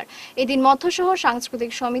রবিবার। এদিন মৎস্যসহ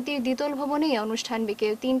সাংস্কৃতিক সমিতির দ্বিতল ভবনে এই অনুষ্ঠান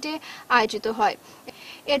বিকেল 3টে আয়োজিত হয়।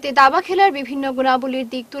 এতে দাবা খেলার বিভিন্ন গুণাবলীর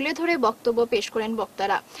দিক তুলে ধরে বক্তব্য পেশ করেন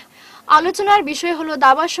বক্তারা। আলোচনার বিষয় হলো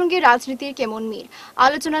দাবার সঙ্গে রাজনীতির কেমন মিল।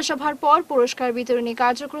 আলোচনা সভার পর পুরস্কার বিতরণী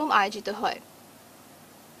কার্যক্রম আয়োজিত হয়।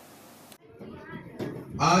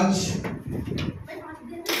 আজ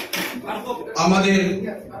আমাদের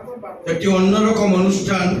একটি অন্যরকম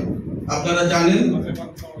অনুষ্ঠান, আপনারা জানেন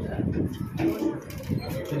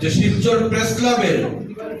যে শিলচর প্রেস ক্লাবের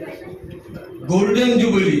গোল্ডেন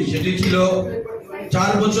জুবিলি, সেটি ছিল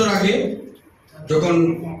 4 বছর আগে যখন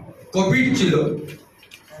কোভিড ছিল,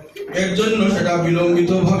 এর জন্য সেটা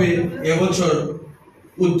বিলম্বিতভাবে এবছর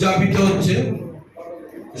উদযাপিত হচ্ছে।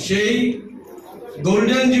 সেই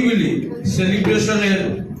গোল্ডেন জুবিলি সেলিব্রেশনের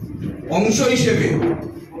অংশ হিসেবে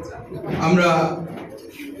আমরা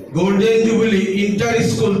golden jubilee inter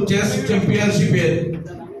school chess চ্যাম্পিয়নশিপের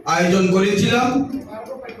আয়োজন করেছিলাম।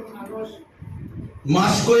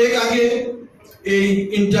 মাস কয়েক আগে এই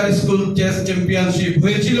ইন্টার স্কুল চেস চ্যাম্পিয়নশিপ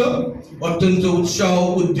হয়েছিল অত্যন্ত উৎসাহ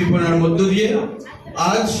উদ্দীপনার মধ্য দিয়ে।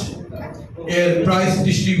 আজ এর প্রাইজ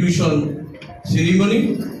ডিস্ট্রিবিউশন সেরিমনি,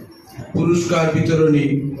 পুরস্কার বিতরণী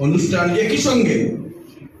অনুষ্ঠান, একই সঙ্গে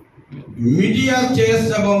মিডিয়া চেস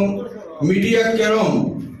এবং মিডিয়া ক্যারম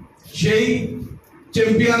সেই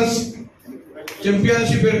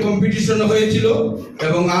চ্যাম্পিয়নশিপের কম্পিটিশন হয়েছিল,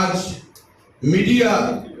 এবং আজ মিডিয়া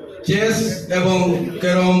চেস এবং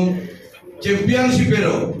ক্যারম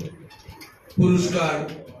চ্যাম্পিয়নশিপেরও পুরস্কার।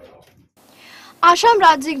 আসাম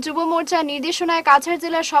রাজ্যিক যুব মোর্চার নির্দেশনায় কাছাড়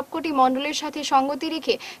জেলার সবকটি মণ্ডলের সাথে সঙ্গতি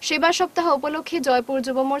রেখে সেবা সপ্তাহ উপলক্ষে জয়পুর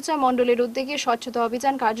যুব মোর্চা মণ্ডলের উদ্যোগে স্বচ্ছতা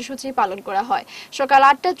অভিযান কার্যসূচি পালন করা হয়। সকাল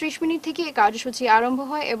 8:30 থেকে এই কার্যসূচি আরম্ভ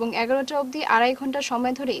হয় এবং 11টা অবধি 2.5 ঘন্টা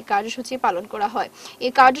সময় ধরে এই কার্যসূচি পালন করা হয়।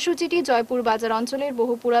 এই কার্যসূচিটি জয়পুর বাজার অঞ্চলের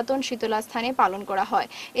বহু পুরাতন শীতলা স্থানে পালন করা হয়।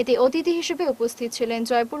 এতে অতিথি হিসেবে উপস্থিত ছিলেন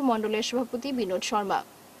জয়পুর মণ্ডলের সভাপতি বিনোদ শর্মা।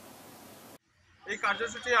 এই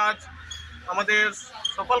কার্যসূচি আজ আমাদের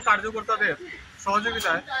সকল কার্যকর্তাদের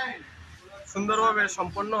সহযোগিতায় সুন্দরভাবে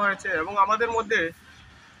সম্পন্ন হয়েছে এবং আমাদের মধ্যে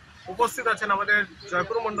উপস্থিত আছেন আমাদের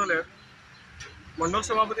জয়পুর মণ্ডলের মণ্ডল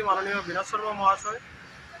সভাপতি মাননীয় বিনোদ শর্মা মহাশয়।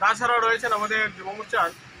 তাছাড়াও রয়েছেন আমাদের যুব মোর্চার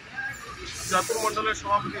জয়পুর মণ্ডলের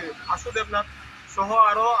সভাপতি আশু দেবনাথ সহ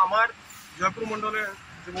আরও আমার জয়পুর মণ্ডলের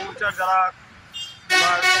যুব মোর্চার যারা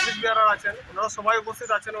অফিস বিহারার আছেন, ওনারা সবাই উপস্থিত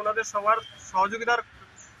আছেন। ওনাদের সবার সহযোগিতার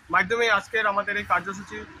মাধ্যমে আজকের আমাদের এই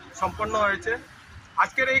কার্যসূচি সম্পন্ন হয়েছে।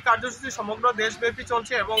 আজকের এই কার্যসূচি সমগ্র দেশব্যাপী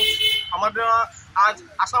চলছে এবং আমরা আজ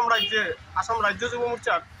আসাম রাজ্য যুব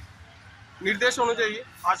মোর্চার নির্দেশ অনুযায়ী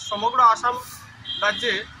আজ সমগ্র আসাম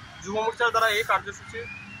রাজ্যে যুব মোর্চার দ্বারা এই কার্যসূচি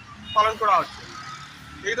পালন করা হচ্ছে।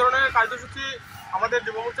 এই ধরনের কার্যসূচি আমাদের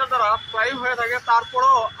যুব মোর্চার দ্বারা প্রায় হয়ে থাকে,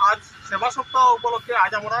 তারপরেও আজ সেবা সপ্তাহ উপলক্ষে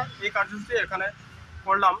আজ আমরা এই কার্যসূচি এখানে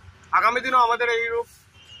করলাম। আগামী দিনেও আমাদের এইরূপ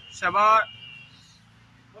সেবা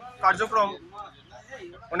কার্যক্রম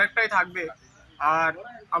অনেকটাই থাকবে আর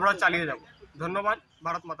আমরা চালিয়ে যাব। ধন্যবাদ।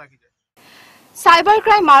 ভারত মাতা কি জয়। সাইবার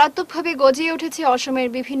ক্রাইম মারাত্মকভাবে গজিয়ে উঠেছে অসমের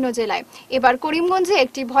বিভিন্ন জেলায়। এবার করিমগঞ্জে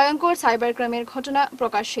একটি ভয়ঙ্কর সাইবার ক্রাইমের ঘটনা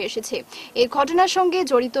প্রকাশ্যে এসেছে। এই ঘটনার সঙ্গে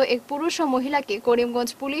জড়িত এক পুরুষ ও মহিলাকে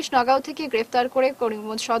করিমগঞ্জ পুলিশ নগাঁও থেকে গ্রেফতার করে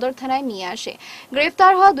করিমগঞ্জ সদর থানায় নিয়ে আসে।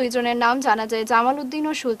 গ্রেফতার হওয়া দুইজনের নাম জানা যায় জামাল উদ্দিন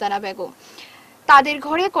ও সুলতানা বেগম। তাদের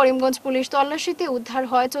ঘরে করিমগঞ্জ পুলিশ তল্লাশিতে উদ্ধার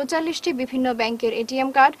হয় 44টি বিভিন্ন ব্যাংকের এটিএম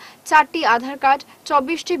কার্ড, 4টি আধার কার্ড,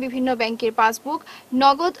 24টি বিভিন্ন ব্যাংকের পাসবুক,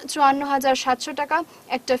 নগদ 54,700 টাকা,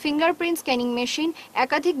 একটা ফিঙ্গারপ্রিন্ট স্ক্যানিং মেশিন,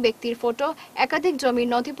 একাধিক ব্যক্তির ফটো, একাধিক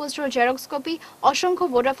জমির নথিপত্র জেরক্স কপি, অসংখ্য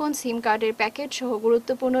ভোডাফোন সিম কার্ডের প্যাকেট সহ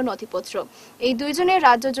গুরুত্বপূর্ণ নথিপত্র। এই দুইজনের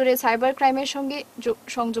রাজ্য জুড়ে সাইবার ক্রাইমের সঙ্গে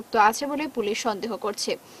সংযুক্ত আছে বলে পুলিশ সন্দেহ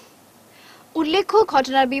করছে। উল্লেখ্য,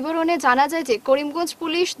 ঘটনার বিবরণে জানা যায় যে করিমগঞ্জ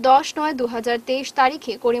পুলিশ 10/9/2023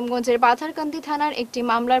 তারিখে করিমগঞ্জের পাথারকান্দি থানার একটি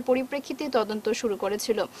মামলার পরিপ্রেক্ষিতে তদন্ত শুরু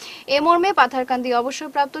করেছিল। এ মর্মে পাথারকান্দি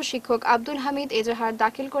অবসরপ্রাপ্ত শিক্ষক আব্দুল হামিদ এজাহার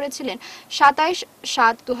দাখিল করেছিলেন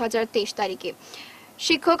 27/7/2023 তারিখে।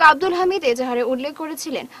 শিক্ষক আব্দুল হামিদ এজাহারে উল্লেখ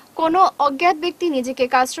করেছিলেন, কোনো অজ্ঞাত ব্যক্তি নিজেকে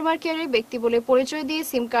কাস্টমার কেয়ারের ব্যক্তি বলে পরিচয় দিয়ে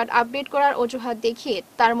সিম কার্ড আপডেট করার অজুহাত দেখিয়ে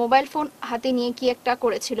তার মোবাইল ফোন হাতে নিয়ে কি একটা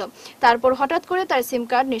করেছিল। তারপর হঠাৎ করে তার সিম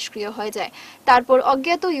কার্ড নিষ্ক্রিয় হয়ে যায়। তারপর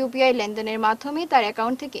অজ্ঞাত ইউপিআই লেনদেনের মাধ্যমে তার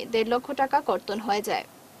অ্যাকাউন্ট থেকে 1.5 লক্ষ টাকা কর্তন হয়ে যায়।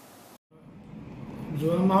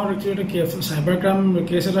 যোৱা মাহৰ এটা চাইবাৰ ক্ৰাইম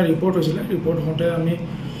কেছ এটা ৰিপৰ্ট হৈছিলে। ৰিপৰ্ট হওঁতে আমি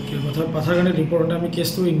পাথাৰকান্দি ৰিপৰ্ট হওঁতে আমি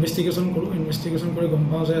কেছটো ইনভেষ্টিগেশ্যন কৰোঁ। ইনভেষ্টিগেশ্যন কৰি গম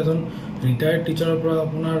পাওঁ যে এজন ৰিটায়াৰ্ড টিচাৰৰ পৰা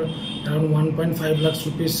আপোনাৰ এৰাউণ্ড 1.5 লাখ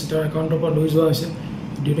ৰুপিজ তেওঁৰ একাউণ্টৰ পৰা লৈ যোৱা হৈছে।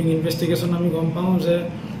 ডিউৰিং ইনভেষ্টিগেশ্যন আমি গম পাওঁ যে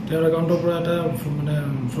তেওঁৰ একাউণ্টৰ পৰা এটা মানে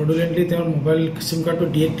ফ্ৰডুলেণ্টলি তেওঁৰ মোবাইল চিম কাৰ্ডটো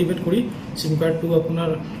ডিএক্টিভেট কৰি চিম কাৰ্ডটো আপোনাৰ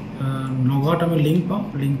নগাঁৱত আমি লিংক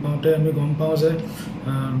পাওঁতে আমি গম পাওঁ যে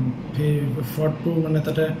সেই ফ্ৰডটো মানে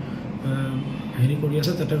তাতে হেৰি কৰি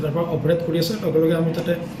আছে, তাতে তাৰ পৰা অপাৰেট কৰি আছে। লগে লগে আমি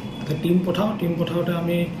তাতে টিম পঠাওঁতে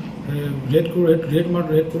আমি ৰেড কৰোঁ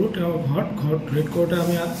তেওঁৰ ঘৰত ৰেড কৰোঁতে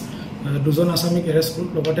আমি 2জন আসামীক এৰেষ্ট কৰোঁ।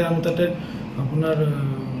 লগতে আমি তাতে আপোনাৰ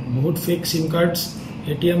বহুত ফেক চিম কাৰ্ডছ,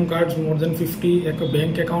 এটিএম কাৰ্ডছ মোৰ দেন 50, এক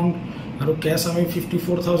বেংক একাউণ্ট আৰু কেছ আমি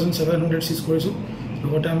 54,700 চিজ কৰিছোঁ।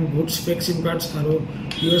 লগতে আমি বহুত ফেক চিম কাৰ্ডছ আৰু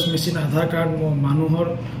POS মেচিন, আধাৰ কাৰ্ড, মানুহৰ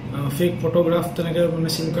ফেক ফটোগ্ৰাফ তেনেকৈ মানে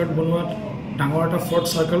চিম কাৰ্ড বনোৱাত ডাঙৰ এটা ফ্ৰড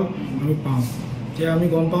চাৰ্কেল আমি পাওঁ। এতিয়া আমি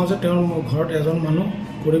গম পাওঁ যে তেওঁৰ ঘৰত এজন মানুহ,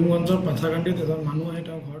 করিমগঞ্জের পাথারকান্দিত এজন মানুহ আহে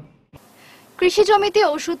তেওঁৰ ঘৰত। কৃষি জমিতে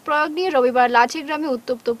ওষুধ প্রয়োগ নিয়ে রবিবার লাচি গ্রামে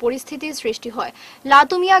উত্তপ্ত পরিস্থিতির সৃষ্টি হয়।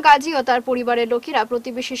 লাতুমিয়া গাজী ও তার পরিবারের লোকেরা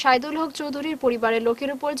প্রতিবেশী সাইদুল হক চৌধুরীর পরিবারের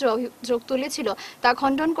লোকের উপর যে অভিযোগ তুলেছিল তা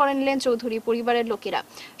খণ্ডন করে নিলেন চৌধুরী পরিবারের লোকেরা।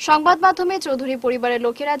 সংবাদ মাধ্যমে চৌধুরী পরিবারের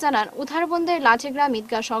লোকেরা জানান, উধারবন্দের লাচিগ্রাম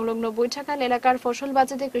ঈদগাহ সংলগ্ন বৈঠাকাল এলাকার ফসল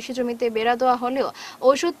বাজাতে কৃষি জমিতে বেড়া দেওয়া হলেও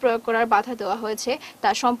ওষুধ প্রয়োগ করার বাধা দেওয়া হয়েছে তা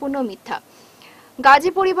সম্পূর্ণ মিথ্যা।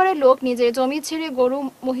 গাজী পরিবারের লোক নিজের জমি ছেড়ে গরু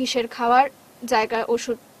মহিষের খাওয়ার জায়গায়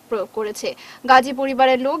ওষুধ প্রয়োগ করেছে। গাজী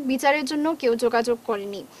পরিবারের লোক বিচারের জন্য কেউ যোগাযোগ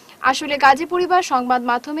করেনি। আসলে গাজী পরিবার সংবাদ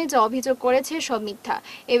মাধ্যমে যা অভিযোগ করেছে সব মিথ্যা।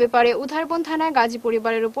 এ ব্যাপারে উধারবন থানায় গাজী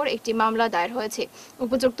পরিবারের উপর একটি মামলা দায়ের হয়েছে।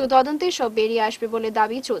 উপযুক্ত তদন্তে সব বেরিয়ে আসবে বলে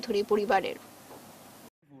দাবি চৌধুরী পরিবারের।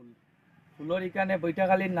 ফুলর ইকানে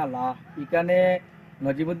বৈঠাকালীন নালা ইকানে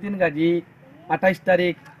নজিমুদ্দিন গাজী 28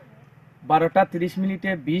 তারিখ 12:30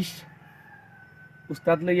 20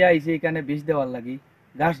 উস্তাদ লইয়া আইছে এখানে বিষ দেওয়ার লাগি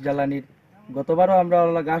ঘাস জ্বালানির। গতবারও আমরা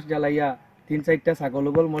ঘাস জ্বালাইয়া 3-4টা ছাগল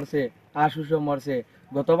মরছে, আশুষও মরছে।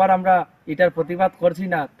 গতবার আমরা এটার প্রতিবাদ করছি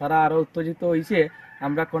না, তারা আরো উত্তেজিত হইছে।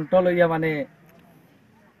 আমরা কন্ট্রোল হইয়া মানে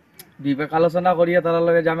বিবেক আলোচনা করিয়া তারা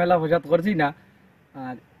লগে ঝামেলা ফসাদ করছি না।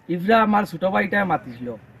 আর ইফরা আমার ছোট ভাইটাই মাতিছিল,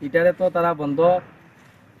 ইটারে তো তারা বন্ধ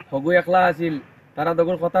হগু একলা আছিল, তারা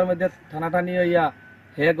দগর কথার মধ্যে টানাটানি হইয়া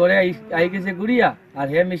হে গড়ে আই গেছে গুড়িয়া, আর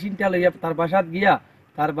হে মেশিনটা লইয়া তার বাসাত গিয়া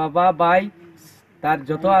তার বাবা ভাই তার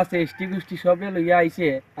যত আছে এসটি গোষ্ঠী সবে লইয়া আইছে,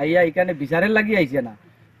 আইয়া এখানে বিচারের লাগি আইছে না।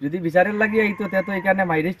 যদি বিচারের লাগি আইতো তো এখানে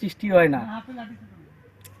মাইরের সৃষ্টি হয় না।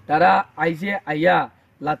 তারা আইছে আইয়া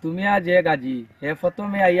লাতুমিয়া যে গাজি হে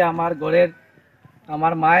প্রথমে আইয়া আমার ঘরের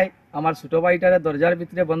আমার মায় আমার ছোট ভাইটারে দরজার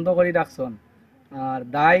ভিতরে বন্ধ করে রাখছন। আর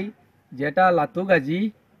দাই যেটা লাতু গাজি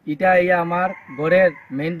এটা আইয়া আমার ঘরের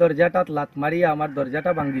মেইন দরজাটা লাত মারিয়া আমার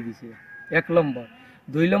দরজাটা ভাঙ্গি দিছে 1 নম্বর।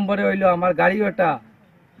 2 নম্বরে হইলো আমার গাড়ি ওটা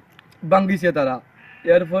ভাঙ্গিছে তারা।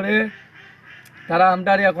 এরপরে তারা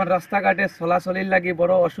আমদারে এখন রাস্তাঘাটে চলাচলির লাগি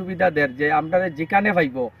বড় অসুবিধা দের, যে আমদারে যেখানে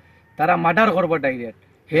পাইব তারা মার্ডার করবো ডাইরেক্ট।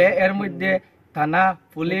 হে এর মধ্যে থানা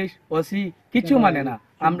পুলিশ ওসি কিছু মানে না।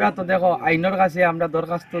 আমরা তো দেখো আইনের কাছে আমরা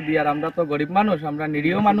দরখাস্ত দিয়ার, আমরা তো গরিব মানুষ, আমরা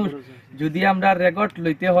নিরীহ মানুষ। যদি আমরা রেকর্ড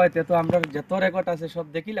লইতে হয় তো আমরা যত রেকর্ড আছে সব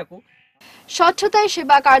দেখি লাকু। স্বচ্ছতায়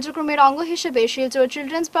সেবা কার্যক্রমের অঙ্গ হিসেবে শিলচর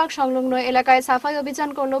চিলড্রেন্স পার্ক সংলগ্ন এলাকায় সাফাই অভিযান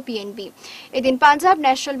করল পিএনবি। এদিন পাঞ্জাব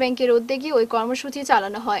ন্যাশনাল ব্যাংকের উদ্যোগে ওই কর্মসূচি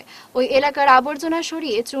চালানো হয়। ওই এলাকার আবর্জনা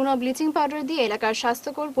সরিয়ে চুন ও ব্লিচিং পাউডার দিয়ে এলাকার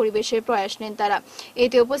স্বাস্থ্যকর পরিবেশের প্রয়াস নেন তারা।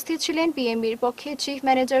 এতে উপস্থিত ছিলেন পিএনবির পক্ষে chief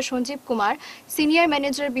manager Sanjeev Kumar, senior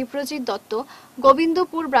manager Biprajit Dutta,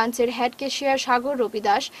 Gobindapur ব্রাঞ্চের হেড ক্যাশিয়ার সাগর রবি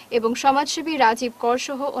দাস এবং সমাজসেবী রাজীব কর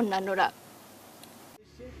সহ অন্যান্যরা।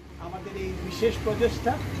 আমাদের এই বিশেষ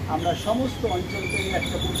প্রচেষ্টা আমরা সমস্ত অঞ্চলকে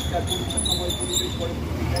একটা পরিষ্কার পরিচ্ছন্নময় পরিবেশ গড়ে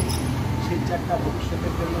তুলতে চাই। শিলচরটা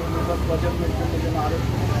ভবিষ্যতের জন্য নতুন প্রজন্মের জন্য যেন আরও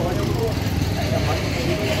সহযোগ একটা ভালো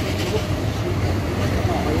পরিবেশ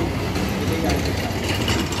হয়ে এটাই আসতে চাই।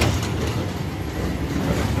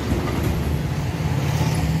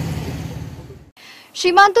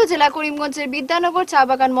 সীমান্ত জেলা করিমগঞ্জের বিদ্যানগর চা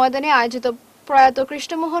বাগান ময়দানে আয়োজিত প্রয়াত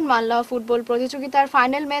কৃষ্ণমোহন মাল্লা ফুটবল প্রতিযোগিতার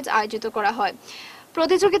ফাইনাল ম্যাচ আয়োজিত করা হয়।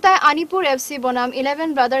 প্রতিযোগিতায় আনিপুর এফসি বনাম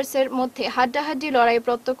 11 ব্রাদার্সের মধ্যে হাড্ডাহাড্ডি লড়াই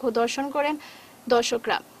প্রত্যক্ষ দর্শন করেন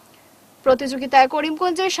দর্শকরা। প্রতিযোগিতায়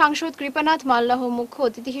করিমগঞ্জের সাংসদ কৃপানাথ মাল্লাহ মুখ্য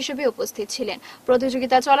অতিথি হিসেবে উপস্থিত ছিলেন।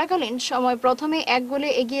 প্রতিযোগিতা চলাকালীন সময় প্রথমে 1 গোলে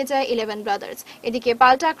এগিয়ে যায় 11 ব্রাদার্স। এদিকে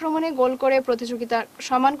পাল্টা আক্রমণে গোল করে প্রতিযোগিতা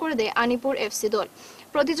সমান করে দেয় আনিপুর এফসি দল।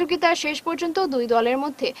 প্রতিযোগিতার শেষ পর্যন্ত 2 দলের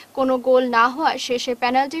মধ্যে কোনো গোল না হওয়ায় শেষে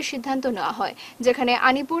পেনাল্টির সিদ্ধান্ত নেওয়া হয়, যেখানে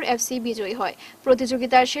আনিপুর এফসি বিজয়ী হয়।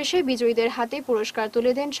 প্রতিযোগিতার শেষে বিজয়ীদের হাতে পুরস্কার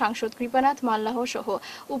তুলে দেন সাংসদ কৃপানাথ মাল্লাহ সহ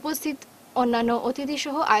উপস্থিত অন্যান্য অতিথি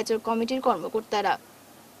সহ আয়োজক কমিটির কর্মকর্তারা।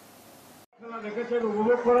 দেখেছেন,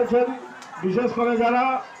 উপভোগ করেছেন, বিশেষ করে যারা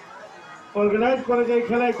অর্গানাইজ করেছে এই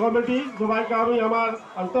খেলায় কমিটি, সবাইকে আমি আমার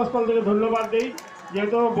অন্তঃস্থল থেকে ধন্যবাদ দিই।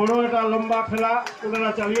 যেহেতু বড় একটা লম্বা খেলা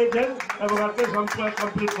ওনারা চালিয়েছেন এবং আজকে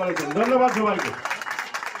কমপ্লিট করেছেন। ধন্যবাদ সবাইকে।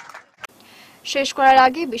 শেষ করার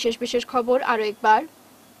আগে বিশেষ খবর আরো একবার।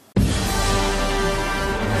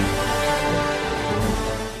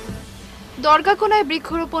 দরগাকোনায়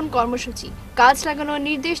বৃক্ষরোপণ কর্মসূচি, গাছ লাগানোর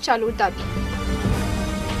নির্দেশ চালুর দাবি।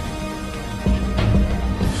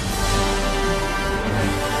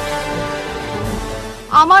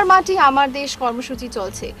 আমার মাটি আমার দেশ কর্মসূচি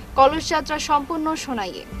চলছে, কলস যাত্রা সম্পূর্ণ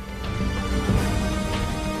সোনাইয়ে।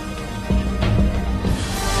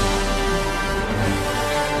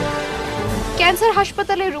 ক্যান্সার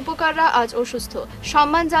হাসপাতালের রূপকাররা আজ অসুস্থ,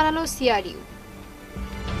 সম্মান জানালো সিআরইউ।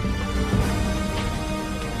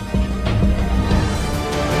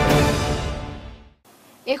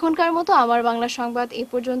 এখনকার মতো আমার বাংলা সংবাদ এ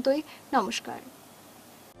পর্যন্তই। নমস্কার।